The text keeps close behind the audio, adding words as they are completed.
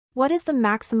What is the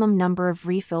maximum number of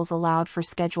refills allowed for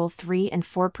Schedule 3 and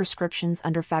 4 prescriptions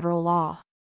under federal law?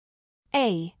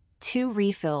 A. 2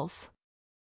 refills.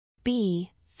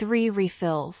 B. 3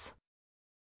 refills.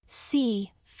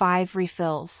 C. 5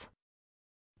 refills.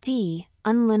 D.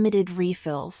 Unlimited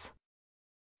refills.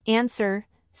 Answer: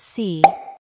 C.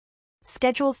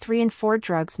 Schedule 3 and 4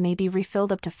 drugs may be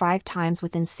refilled up to 5 times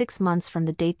within 6 months from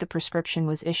the date the prescription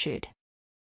was issued.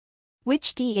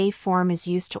 Which DA form is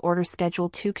used to order Schedule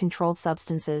 2 controlled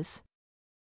substances?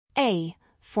 A.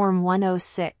 Form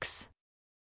 106.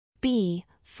 B.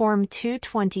 Form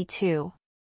 222.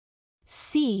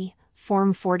 C.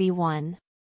 Form 41.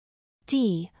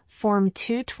 D. Form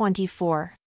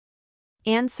 224.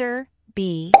 Answer: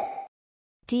 B.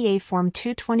 DA Form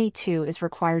 222 is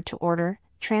required to order,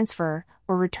 transfer,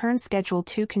 or return Schedule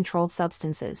 2 controlled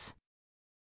substances.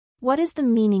 What is the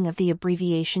meaning of the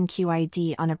abbreviation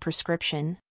QID on a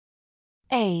prescription?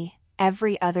 A.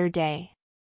 Every other day.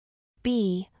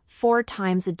 B. 4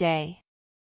 times a day.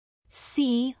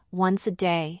 C. Once a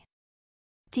day.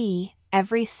 D.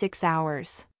 Every 6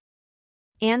 hours.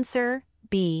 Answer: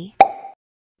 B.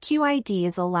 QID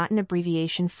is a Latin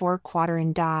abbreviation for quater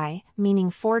in die,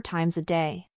 meaning 4 times a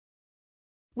day.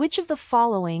 Which of the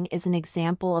following is an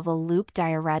example of a loop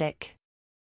diuretic?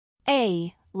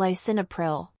 A.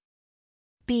 Lisinopril.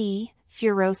 B.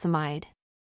 Furosemide.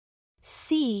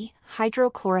 C.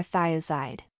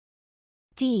 Hydrochlorothiazide.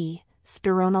 D.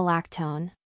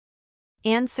 Spironolactone.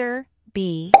 Answer: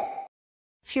 B.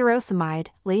 Furosemide,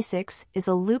 Lasix, is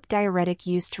a loop diuretic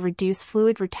used to reduce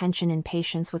fluid retention in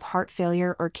patients with heart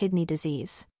failure or kidney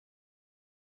disease.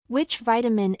 Which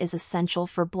vitamin is essential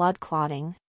for blood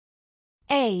clotting?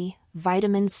 A.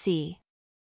 Vitamin C.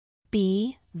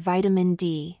 B. Vitamin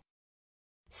D.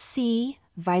 C.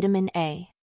 Vitamin A.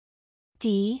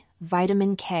 D.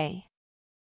 Vitamin K.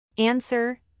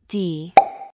 Answer: D.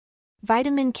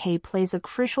 Vitamin K plays a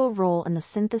crucial role in the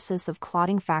synthesis of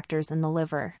clotting factors in the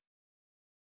liver.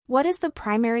 What is the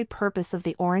primary purpose of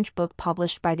the Orange Book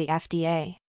published by the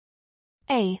FDA?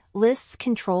 A. Lists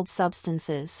controlled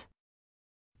substances.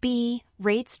 B.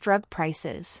 Rates drug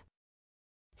prices.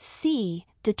 C.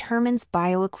 Determines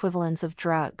bioequivalence of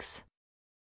drugs.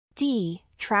 D.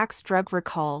 Tracks drug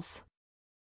recalls.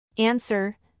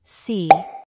 Answer: C.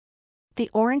 The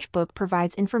Orange Book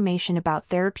provides information about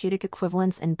therapeutic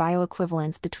equivalence and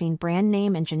bioequivalence between brand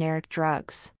name and generic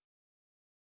drugs.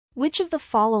 Which of the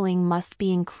following must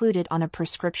be included on a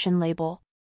prescription label?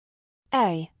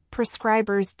 A.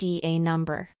 Prescriber's DA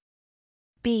number.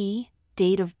 B.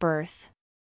 Date of birth.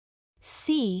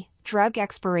 C. Drug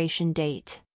expiration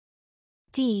date.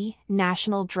 D.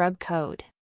 National Drug Code.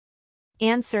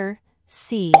 Answer: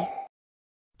 C.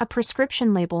 A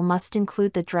prescription label must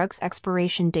include the drug's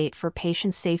expiration date for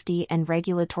patient safety and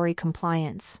regulatory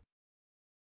compliance.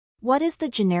 What is the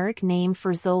generic name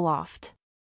for Zoloft?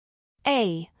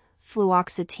 A.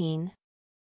 Fluoxetine.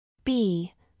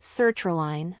 B.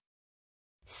 Sertraline.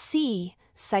 C.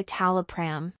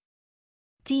 Citalopram.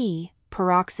 D.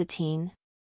 Paroxetine.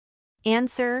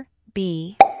 Answer: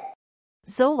 B.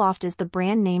 Zoloft is the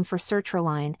brand name for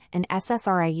sertraline, an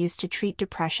SSRI used to treat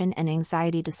depression and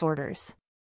anxiety disorders.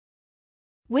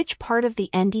 Which part of the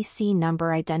NDC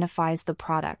number identifies the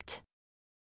product?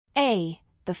 A.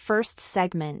 The first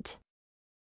segment.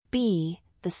 B.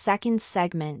 The second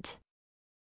segment.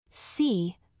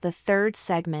 C. The third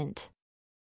segment.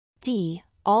 D.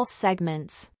 All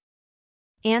segments.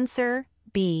 Answer: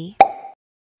 B.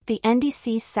 The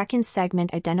NDC second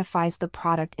segment identifies the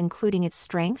product including its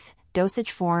strength,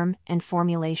 dosage form, and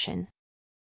formulation.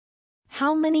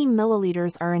 How many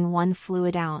milliliters are in 1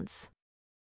 fluid ounce?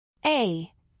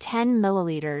 A. 10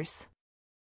 milliliters.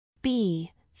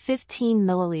 B. 15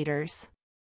 milliliters.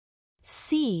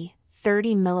 C.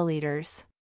 30 milliliters.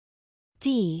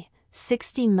 D.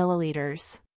 60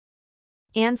 milliliters.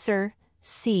 Answer: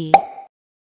 C.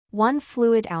 1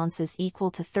 fluid ounce is equal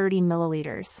to 30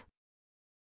 milliliters.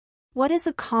 What is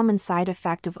a common side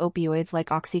effect of opioids like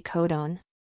oxycodone?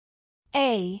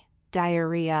 A.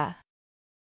 Diarrhea.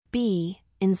 B.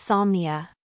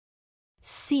 Insomnia.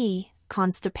 C.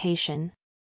 Constipation.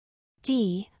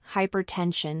 D.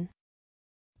 Hypertension.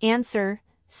 Answer: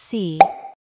 C.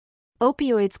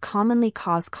 Opioids commonly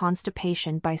cause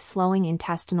constipation by slowing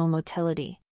intestinal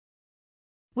motility.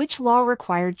 Which law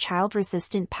required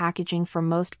child-resistant packaging for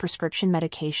most prescription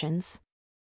medications?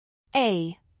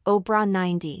 A. OBRA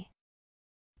 90.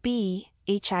 B.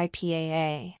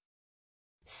 HIPAA.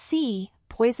 C.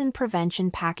 Poison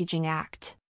Prevention Packaging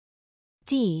Act.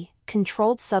 D.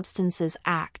 Controlled Substances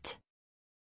Act.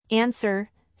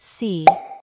 Answer: C.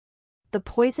 The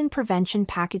Poison Prevention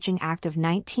Packaging Act of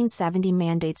 1970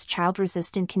 mandates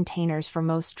child-resistant containers for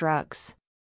most drugs.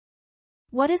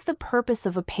 What is the purpose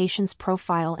of a patient's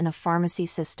profile in a pharmacy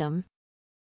system?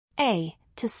 A.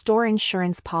 To store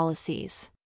insurance policies.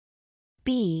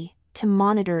 B. To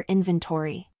monitor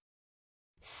inventory.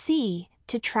 C.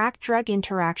 To track drug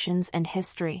interactions and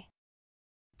history.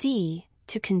 D.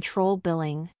 To control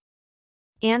billing.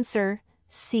 Answer: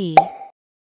 C.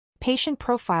 Patient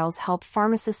profiles help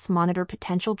pharmacists monitor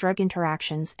potential drug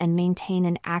interactions and maintain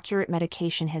an accurate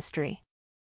medication history.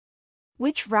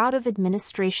 Which route of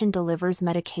administration delivers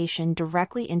medication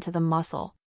directly into the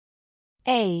muscle?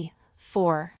 A.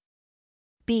 4.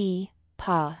 B.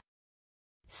 PA.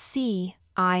 C.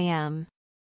 IM.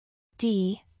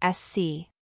 D. SC.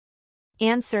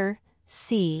 Answer: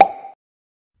 C.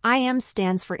 IM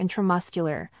stands for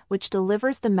intramuscular, which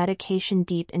delivers the medication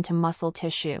deep into muscle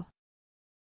tissue.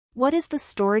 What is the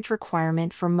storage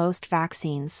requirement for most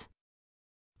vaccines?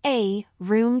 A.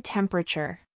 Room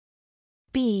temperature.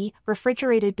 B.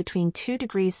 Refrigerated between 2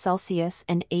 degrees Celsius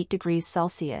and 8 degrees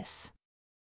Celsius.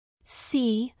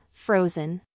 C.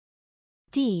 Frozen.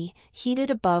 D. Heated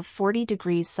above 40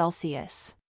 degrees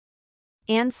Celsius.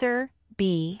 Answer: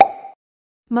 B.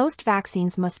 Most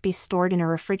vaccines must be stored in a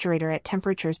refrigerator at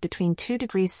temperatures between 2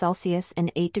 degrees Celsius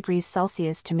and 8 degrees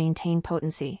Celsius to maintain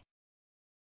potency.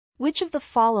 Which of the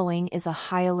following is a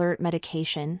high-alert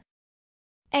medication?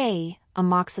 A.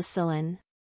 Amoxicillin.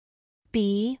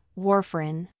 B.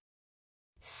 Warfarin.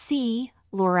 C.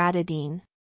 Loratadine.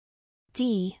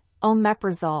 D.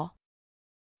 Omeprazole.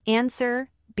 Answer: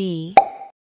 B.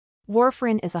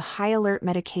 Warfarin is a high-alert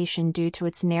medication due to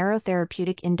its narrow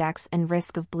therapeutic index and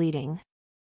risk of bleeding.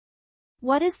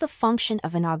 What is the function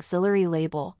of an auxiliary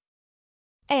label?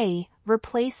 A.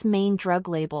 Replace main drug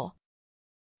label.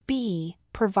 B.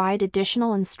 Provide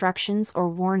additional instructions or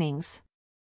warnings.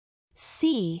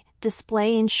 C.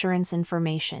 Display insurance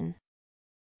information.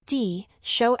 D.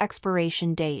 Show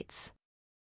expiration dates.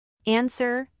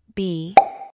 Answer: B.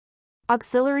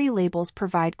 Auxiliary labels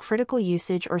provide critical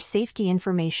usage or safety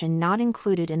information not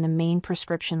included in the main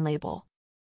prescription label.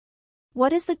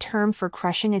 What is the term for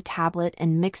crushing a tablet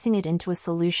and mixing it into a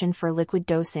solution for liquid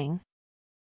dosing?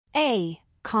 A.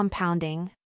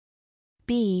 Compounding.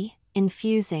 B.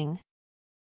 Infusing.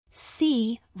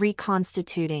 C.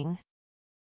 Reconstituting.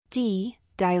 D.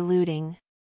 Diluting.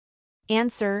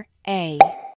 Answer: A.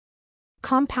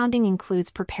 Compounding includes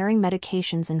preparing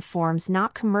medications in forms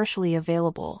not commercially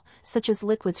available, such as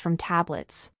liquids from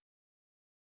tablets.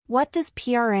 What does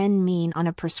PRN mean on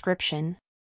a prescription?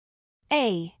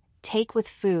 A. Take with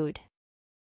food.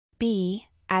 B.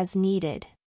 As needed.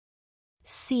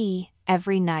 C.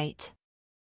 Every night.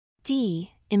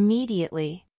 D.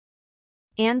 Immediately.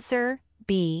 Answer: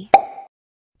 B.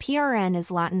 PRN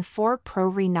is Latin for pro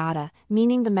re nata,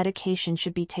 meaning the medication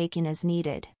should be taken as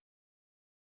needed.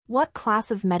 What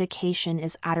class of medication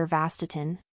is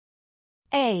atorvastatin?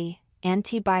 A.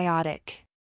 Antibiotic.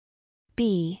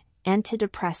 B.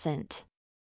 Antidepressant.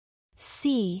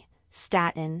 C.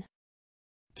 Statin.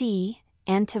 D.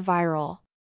 Antiviral.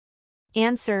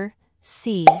 Answer: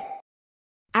 C.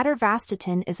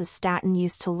 Atorvastatin is a statin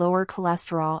used to lower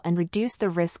cholesterol and reduce the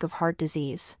risk of heart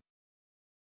disease.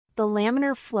 The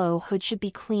laminar flow hood should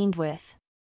be cleaned with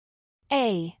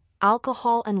A.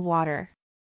 Alcohol and water.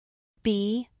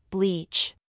 B.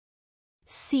 Bleach.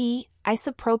 C.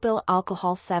 Isopropyl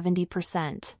alcohol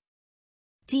 70%.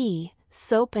 D.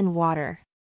 Soap and water.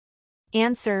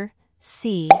 Answer: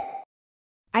 C.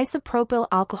 Isopropyl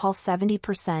alcohol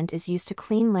 70% is used to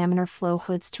clean laminar flow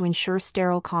hoods to ensure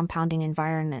sterile compounding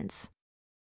environments.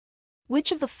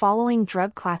 Which of the following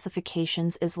drug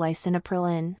classifications is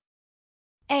lisinopril in?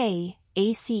 A.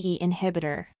 ACE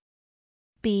inhibitor.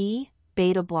 B.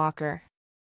 Beta blocker.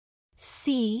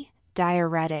 C.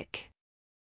 Diuretic.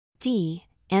 D.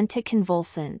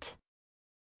 Anticonvulsant.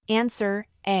 Answer: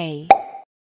 A.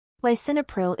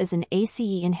 Lisinopril is an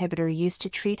ACE inhibitor used to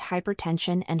treat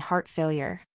hypertension and heart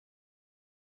failure.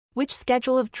 Which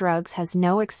schedule of drugs has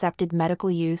no accepted medical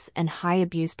use and high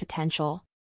abuse potential?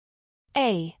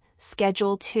 A.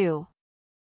 Schedule 2.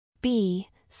 B.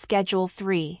 Schedule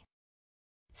 3.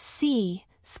 C.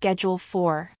 Schedule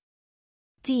 4.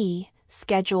 D.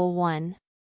 Schedule 1.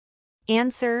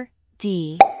 Answer: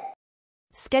 D.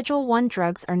 Schedule 1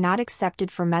 drugs are not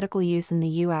accepted for medical use in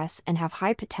the U.S. and have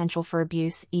high potential for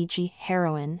abuse, e.g.,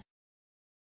 heroin.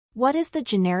 What is the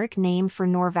generic name for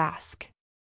Norvasc?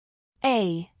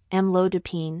 A.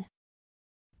 Amlodipine.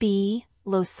 B.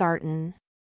 Losartan.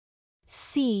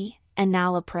 C.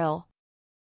 Enalapril.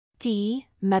 D.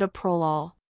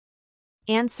 Metoprolol.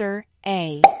 Answer: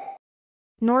 A.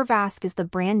 Norvasc is the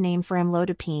brand name for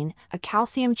amlodipine, a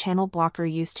calcium channel blocker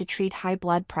used to treat high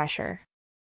blood pressure.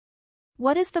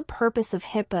 What is the purpose of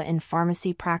HIPAA in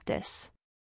pharmacy practice?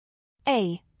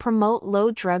 A. Promote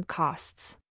low drug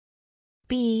costs.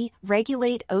 B.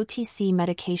 Regulate OTC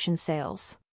medication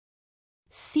sales.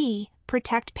 C.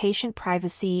 Protect patient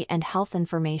privacy and health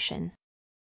information.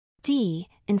 D.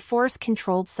 Enforce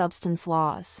controlled substance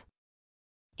laws.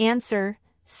 Answer: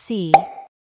 C.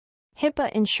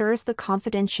 HIPAA ensures the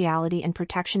confidentiality and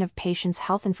protection of patients'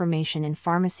 health information in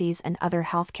pharmacies and other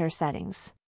healthcare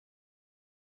settings.